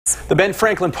The Ben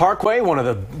Franklin Parkway, one of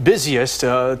the busiest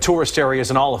tourist areas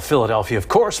in all of Philadelphia, of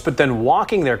course, but then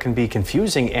walking there can be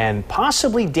confusing and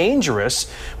possibly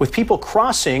dangerous with people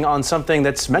crossing on something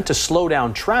that's meant to slow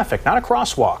down traffic, not a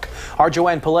crosswalk. Our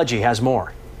JoAnn Pileggi has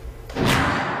more.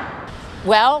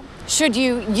 Well, should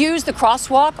you use the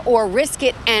crosswalk or risk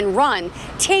it and run,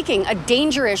 taking a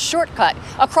dangerous shortcut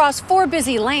across 4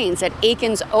 busy lanes at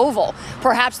Eakins Oval?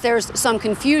 Perhaps there's some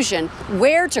confusion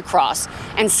where to cross,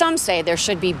 and some say there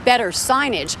should be better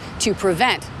signage to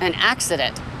prevent an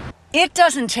accident. It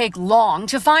doesn't take long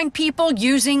to find people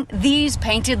using these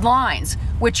painted lines,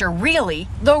 which are really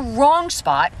the wrong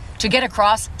spot to get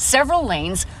across several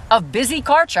lanes of busy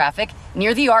car traffic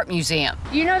near the Art Museum.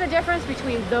 Do you know the difference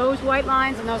between those white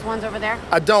lines and those ones over there?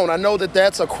 I don't. I know that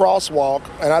that's a crosswalk,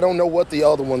 and I don't know what the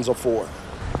other ones are for.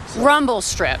 Rumble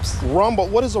strips. Rumble?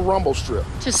 What is a rumble strip?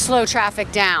 To slow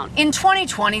traffic down. In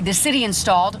 2020, the city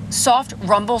installed soft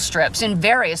rumble strips in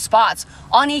various spots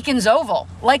on Eakins Oval,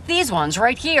 like these ones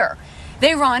right here.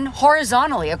 They run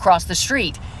horizontally across the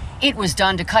street. It was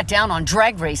done to cut down on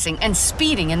drag racing and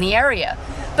speeding in the area.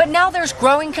 But now there's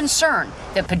growing concern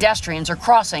that pedestrians are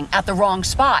crossing at the wrong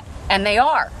spot, and they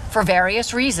are, for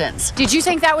various reasons. Did you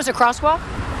think that was a crosswalk?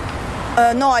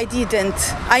 No, I didn't.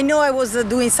 I know I was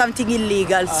doing something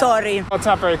illegal, sorry. Well, it's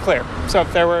not very clear. So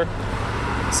if there were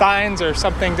signs or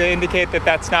something to indicate that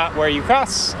that's not where you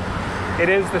cross, it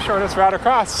is the shortest route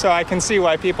across, so I can see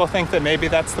why people think that maybe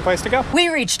that's the place to go. We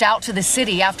reached out to the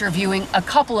city after viewing a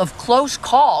couple of close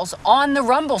calls on the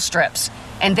rumble strips,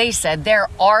 and they said there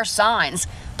are signs,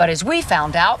 but as we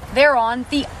found out, they're on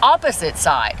the opposite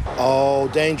side. Oh,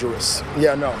 dangerous.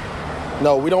 Yeah,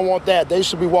 no, we don't want that. They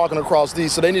should be walking across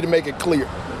these, so they need to make it clear.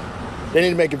 They need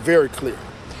to make it very clear.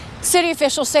 City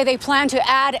officials say they plan to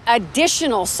add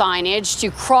additional signage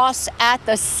to cross at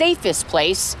the safest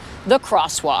place, the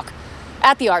crosswalk.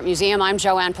 At the Art Museum, I'm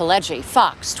JoAnn Pileggi,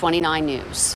 Fox 29 News.